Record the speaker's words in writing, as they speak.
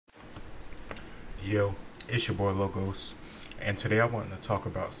Yo, it's your boy Logos, and today I want to talk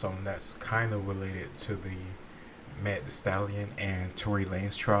about something that's kind of related to the Stallion and Tory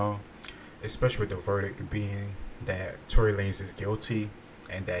Lanez trial, especially with the verdict being that Tory Lanez is guilty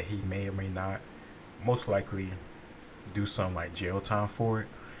and that he may or may not, most likely, do some like jail time for it.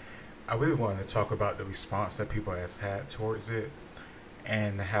 I really want to talk about the response that people has had towards it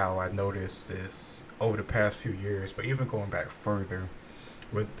and how I noticed this over the past few years, but even going back further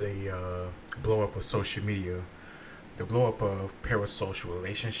with the blow up of social media, the blow up of parasocial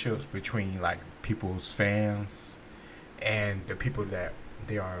relationships between like people's fans and the people that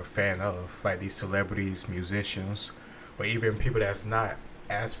they are a fan of, like these celebrities, musicians, but even people that's not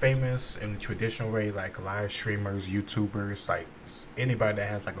as famous in the traditional way, like live streamers, YouTubers, like anybody that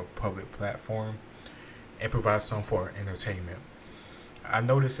has like a public platform and provides some for entertainment. I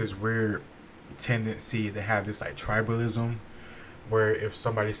noticed this weird tendency to have this like tribalism where if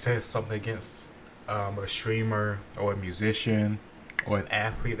somebody says something against a streamer or a musician or an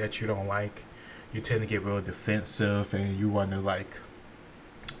athlete that you don't like, you tend to get real defensive and you want to like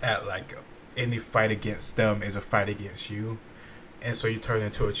act like any fight against them is a fight against you, and so you turn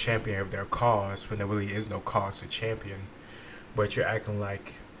into a champion of their cause when there really is no cause to champion, but you're acting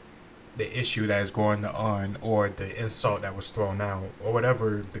like the issue that is going on or the insult that was thrown out or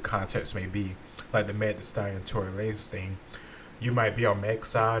whatever the context may be, like the Meg Thee Stallion Tory Lanez thing. You might be on Meg's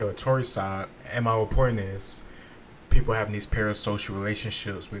side or Tory's side, and my whole point is people having these parasocial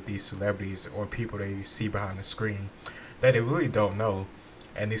relationships with these celebrities or people they see behind the screen that they really don't know,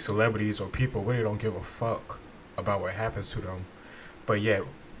 and these celebrities or people really don't give a fuck about what happens to them. But yet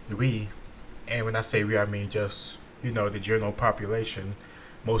we, and when I say we, I mean just, the general population,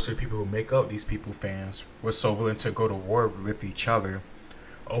 most of the people who make up these people fans, were so willing to go to war with each other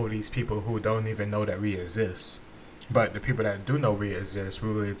over these people who don't even know that we exist. But the people that do know we exist,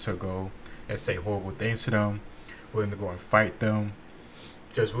 we're willing to go and say horrible things to them, willing to go and fight them,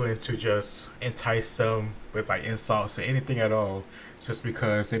 just willing to just entice them with like insults or anything at all, just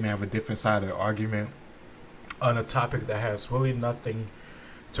because they may have a different side of the argument on a topic that has really nothing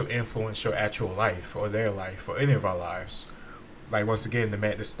to influence your actual life or their life or any of our lives. Like once again, the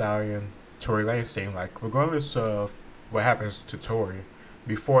Meg Thee Stallion, Tory Lanez thing, like regardless of what happens to Tory,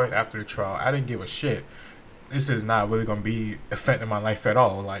 before and after the trial, I didn't give a shit. This is not really going to be affecting my life at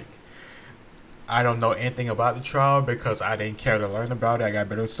all. Like, I don't know anything about the trial because I didn't care to learn about it. I got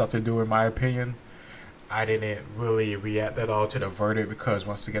better stuff to do, in my opinion. I didn't really react at all to the verdict because,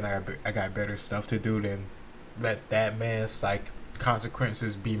 once again, I got better stuff to do than let that man's, like,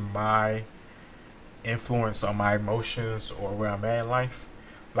 consequences be my influence on my emotions or where I'm at in life.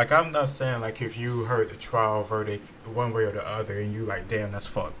 Like, I'm not saying, like, if you heard the trial verdict one way or the other and you like, damn, that's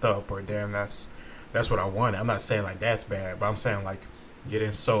fucked up, or damn, that's what I wanted. I'm not saying like that's bad, but I'm saying like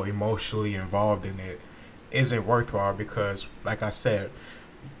getting so emotionally involved in it isn't worthwhile because, like I said,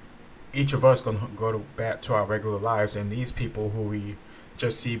 each of us gonna back to our regular lives, and these people who we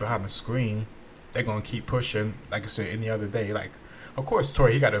just see behind the screen, they're gonna keep pushing. Like I said, any other day. Like, of course,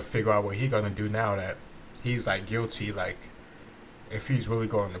 Tory, he got to figure out what he gonna do now that he's like guilty. Like, if he's really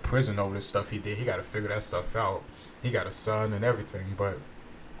going to prison over the stuff he did, he got to figure that stuff out. He got a son and everything, but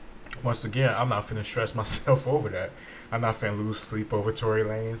once again, I'm not finna stress myself over that. I'm not finna lose sleep over Tory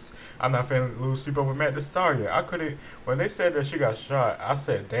Lanez. I'm not finna lose sleep over Meg Thee Stallion. I couldn't. When they said that she got shot, I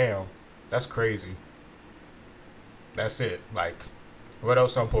said, "Damn, that's crazy." That's it. Like, what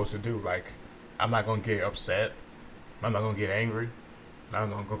else I'm supposed to do? Like, I'm not gonna get upset. I'm not gonna get angry. I'm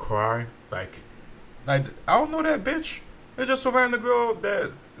not gonna cry. Like I don't know that bitch. It's just a random girl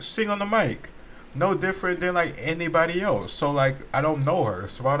that sing on the mic. No different than like anybody else. So like I don't know her.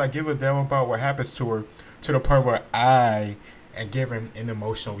 So why would I give a damn about what happens to her to the point where I am giving an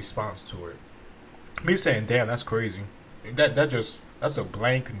emotional response to it? Me saying damn, that's crazy. That's a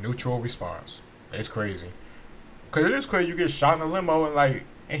blank neutral response. It's crazy. Cause it is crazy you get shot in a limo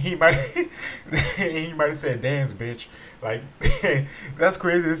and he might he might have said dance bitch. Like that's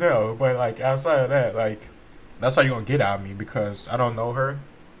crazy as hell. But like outside of that, like that's how you gonna get out of me because I don't know her.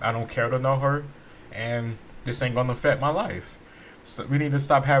 I don't care to know her, and this ain't gonna affect my life. So we need to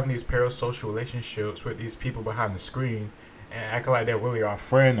stop having these parasocial relationships with these people behind the screen and acting like they're really our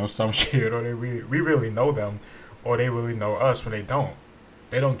friend or some shit, or we really know them, or they really know us when they don't.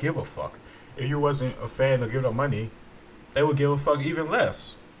 They don't give a fuck. If you wasn't a fan of give them money, they would give a fuck even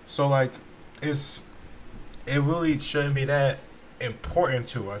less. So like, it really shouldn't be that important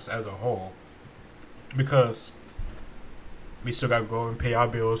to us as a whole because we still gotta go and pay our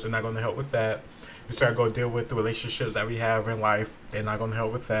bills. They're not gonna help with that. We still gotta go deal with the relationships that we have in life. They're not gonna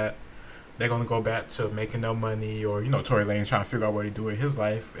help with that. They're gonna go back to making their money, or Tory Lanez trying to figure out what he do in his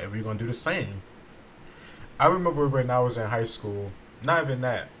life, and we're gonna do the same. I remember when I was in high school. Not even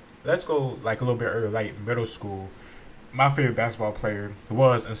that. Let's go like a little bit earlier, like middle school. My favorite basketball player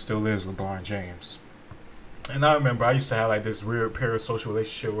was and still is LeBron James. And I remember I used to have like this weird parasocial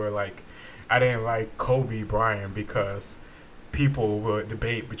relationship where like I didn't like Kobe Bryant because people would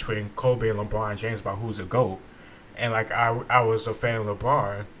debate between Kobe and LeBron James about who's a GOAT. And like I was a fan of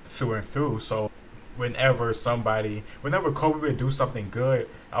LeBron through and through. So whenever Kobe would do something good,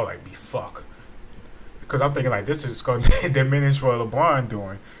 I would like be fuck. Because I'm thinking like this is going to diminish what LeBron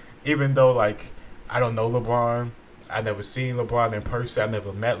doing. Even though like I don't know LeBron, I never seen LeBron in person, I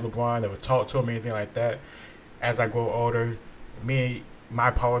never met LeBron, never talked to him, anything like that. As I grow older,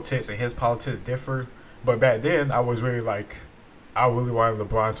 my politics and his politics differ. But back then, I was really like, I really wanted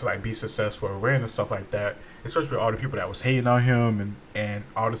LeBron to like be successful and win and stuff like that. Especially with all the people that was hating on him and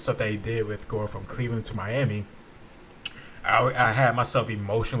all the stuff that he did with going from Cleveland to Miami. I had myself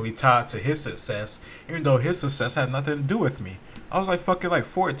emotionally tied to his success, even though his success had nothing to do with me. I was like fucking like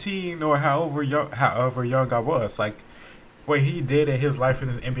 14 or however young I was. Like what he did in his life in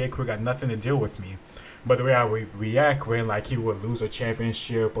his NBA career got nothing to deal with me. But the way I would react when like he would lose a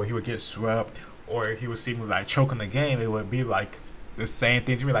championship or he would get swept or he would see me like choking the game, it would be like the same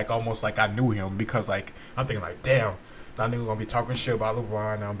thing to me, like almost like I knew him because like I'm thinking like, damn, that nigga gonna be talking shit about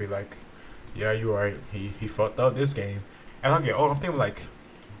LeBron and I'll be like, yeah, you right, he fucked up this game. And I get old, I'm thinking like,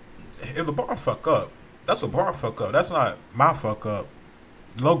 if LeBron fuck up, that's LeBron fuck up. That's not my fuck up.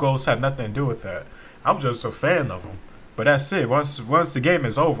 Logos had nothing to do with that. I'm just a fan of him. But that's it. Once the game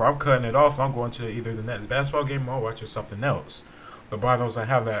is over, I'm cutting it off. I'm going to either the next basketball game or watching something else. LeBron doesn't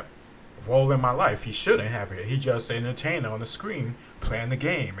have that role in my life. He shouldn't have it. He just an entertainer on the screen playing the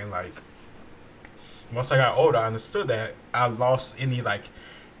game. And like, once I got older, I understood that I lost any like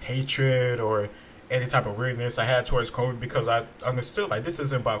hatred or any type of weirdness I had towards Kobe because I understood like this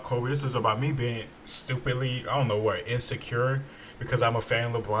isn't about Kobe. This is about me being stupidly, I don't know what, insecure because I'm a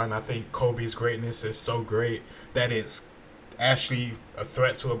fan of LeBron. I think Kobe's greatness is so great that it's actually a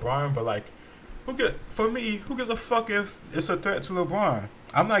threat to LeBron. But like, who gives a fuck if it's a threat to LeBron?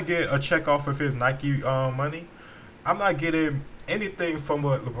 I'm not getting a check off of his Nike money. I'm not getting anything from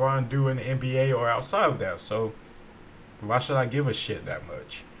what LeBron do in the NBA or outside of that. So why should I give a shit that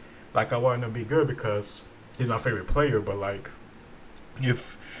much? Like I want him to be good because he's my favorite player. But like,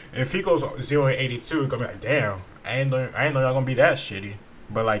 if he goes 0-82, it's gonna be like, damn, I ain't know y'all gonna be that shitty.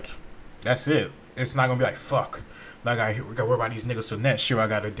 But like, that's it. It's not gonna be like fuck. Like we gotta worry about these niggas till next year. I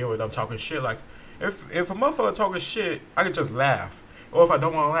gotta deal with them talking shit. Like if a motherfucker talking shit, I could just laugh. Or if I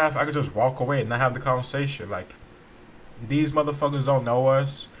don't want to laugh, I could just walk away and not have the conversation. Like these motherfuckers don't know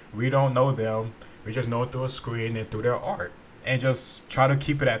us. We don't know them. We just know it through a screen and through their art. And just try to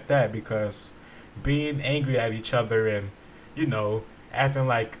keep it at that because being angry at each other and, you know, acting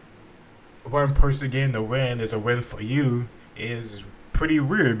like one person getting the win is a win for you is pretty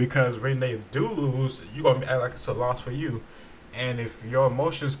weird because when they do lose, you're going to act like it's a loss for you. And if your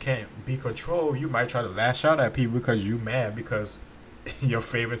emotions can't be controlled, you might try to lash out at people because you mad because your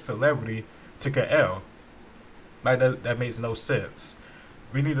favorite celebrity took a L. Like that makes no sense.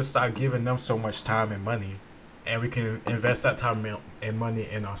 We need to stop giving them so much time and money. And we can invest that time and money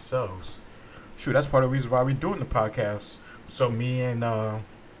in ourselves. Shoot, that's part of the reason why we're doing the podcast. So me and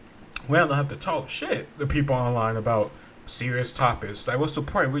we don't have to talk shit to people online about serious topics. Like, what's the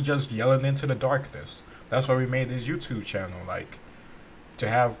point? We just yelling into the darkness. That's why we made this YouTube channel, like, to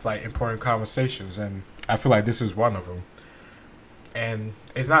have like important conversations. And I feel like this is one of them. And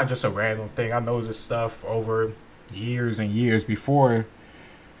it's not just a random thing. I know this stuff over years and years before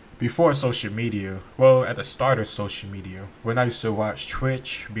social media. Well, at the start of social media, when I used to watch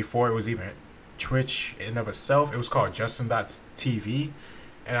Twitch, before it was even Twitch in of itself, it was called Justin.tv.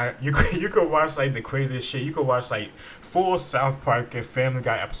 And you could watch like the craziest shit. You could watch like full South Park and Family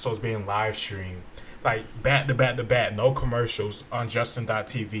Guy episodes being live streamed, like back to back to back, no commercials on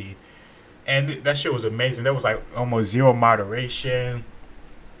Justin.tv. And that shit was amazing. There was like almost zero moderation.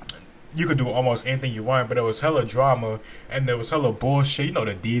 You could do almost anything you want, but there was hella drama and there was hella bullshit. You know,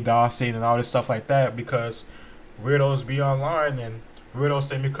 the DDoS scene and all this stuff like that because weirdos be online and weirdos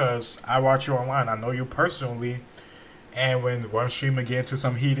say because I watch you online, I know you personally. And when one streamer get into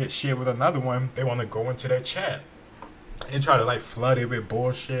some heated shit with another one, they want to go into their chat and try to like flood it with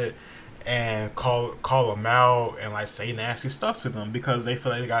bullshit and call them out and like say nasty stuff to them because they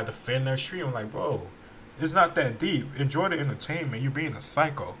feel like they gotta defend their stream. I'm like, bro, it's not that deep. Enjoy the entertainment. You being a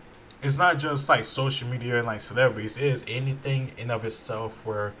psycho. It's not just like social media and like celebrities. It is anything in of itself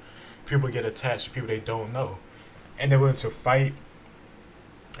where people get attached to people they don't know, and they're willing to fight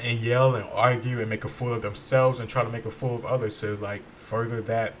and yell and argue and make a fool of themselves and try to make a fool of others to like further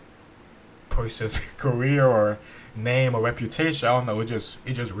that person's career or name or reputation. I don't know. It just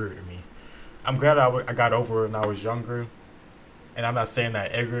weird to me. I'm glad I got over it when I was younger, and I'm not saying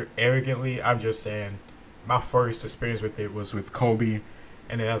that arrogantly. I'm just saying my first experience with it was with Kobe,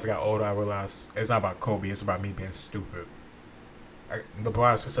 and then as I got older, I realized it's not about Kobe. It's about me being stupid.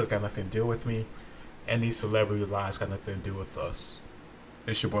 LeBron's success got nothing to do with me, and these celebrity lives got nothing to do with us.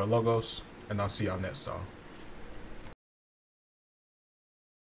 It's your boy Logos, and I'll see y'all next song.